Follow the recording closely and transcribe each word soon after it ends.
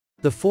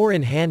The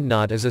 4-in-hand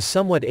knot is a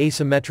somewhat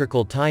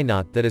asymmetrical tie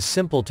knot that is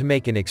simple to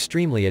make and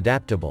extremely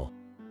adaptable.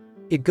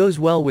 It goes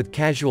well with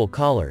casual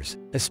collars,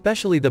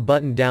 especially the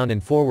button-down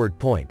and forward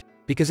point,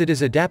 because it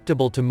is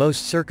adaptable to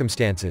most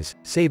circumstances,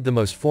 save the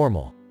most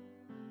formal.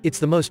 It's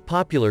the most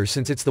popular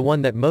since it's the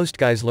one that most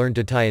guys learn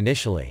to tie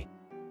initially.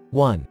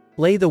 1.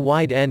 Lay the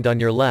wide end on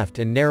your left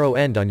and narrow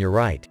end on your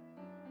right.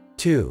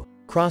 2.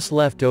 Cross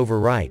left over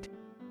right.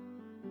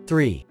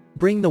 3.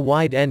 Bring the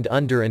wide end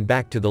under and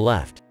back to the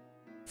left.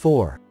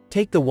 4.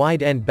 Take the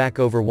wide end back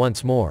over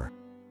once more.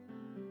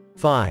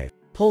 5.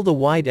 Pull the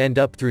wide end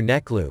up through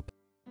neck loop.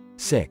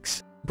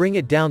 6. Bring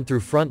it down through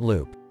front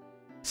loop.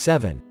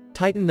 7.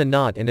 Tighten the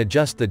knot and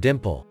adjust the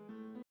dimple.